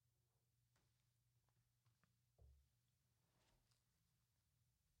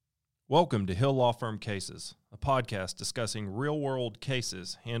Welcome to Hill Law Firm Cases, a podcast discussing real-world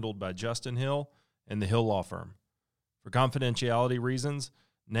cases handled by Justin Hill and the Hill Law Firm. For confidentiality reasons,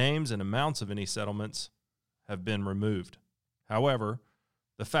 names and amounts of any settlements have been removed. However,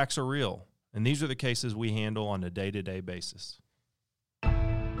 the facts are real, and these are the cases we handle on a day-to-day basis.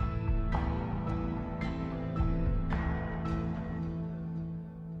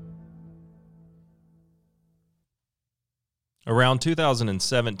 Around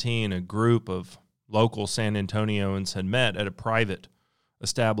 2017, a group of local San Antonians had met at a private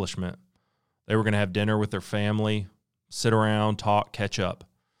establishment. They were going to have dinner with their family, sit around, talk, catch up.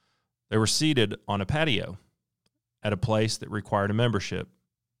 They were seated on a patio at a place that required a membership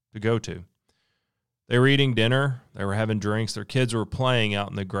to go to. They were eating dinner, they were having drinks, their kids were playing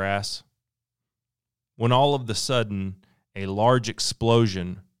out in the grass, when all of a sudden, a large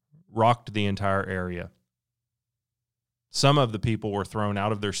explosion rocked the entire area. Some of the people were thrown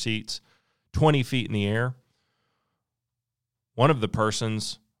out of their seats 20 feet in the air. One of the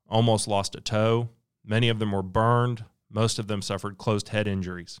persons almost lost a toe. Many of them were burned. Most of them suffered closed head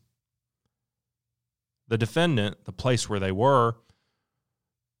injuries. The defendant, the place where they were,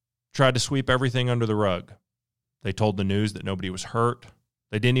 tried to sweep everything under the rug. They told the news that nobody was hurt.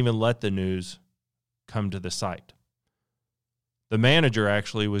 They didn't even let the news come to the site. The manager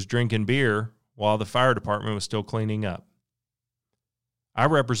actually was drinking beer while the fire department was still cleaning up. I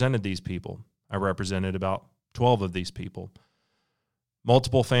represented these people. I represented about 12 of these people.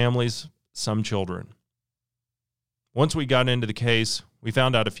 Multiple families, some children. Once we got into the case, we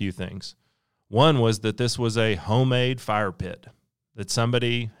found out a few things. One was that this was a homemade fire pit that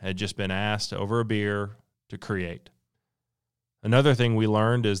somebody had just been asked over a beer to create. Another thing we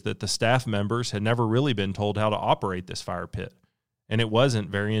learned is that the staff members had never really been told how to operate this fire pit, and it wasn't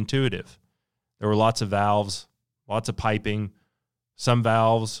very intuitive. There were lots of valves, lots of piping. Some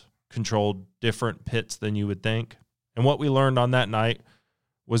valves controlled different pits than you would think. And what we learned on that night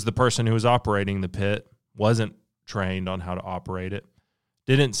was the person who was operating the pit wasn't trained on how to operate it,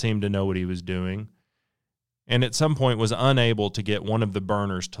 didn't seem to know what he was doing, and at some point was unable to get one of the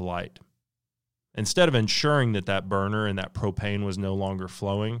burners to light. Instead of ensuring that that burner and that propane was no longer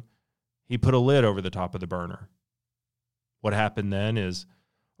flowing, he put a lid over the top of the burner. What happened then is,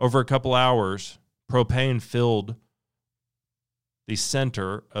 over a couple hours, propane filled the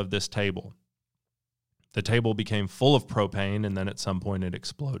center of this table. The table became full of propane, and then at some point it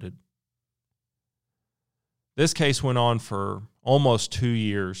exploded. This case went on for almost 2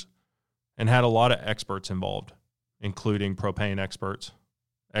 years and had a lot of experts involved, including propane experts,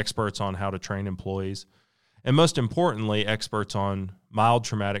 experts on how to train employees, and most importantly, experts on mild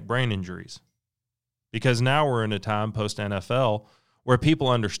traumatic brain injuries. Because now we're in a time post-NFL where people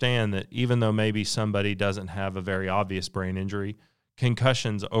understand that even though maybe somebody doesn't have a very obvious brain injury,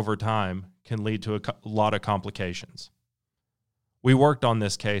 concussions over time can lead to a lot of complications. We worked on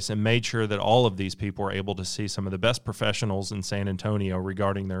this case and made sure that all of these people were able to see some of the best professionals in San Antonio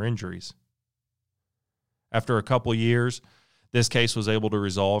regarding their injuries. After a couple years, this case was able to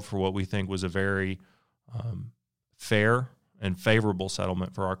resolve for what we think was a very fair and favorable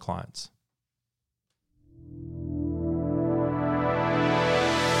settlement for our clients.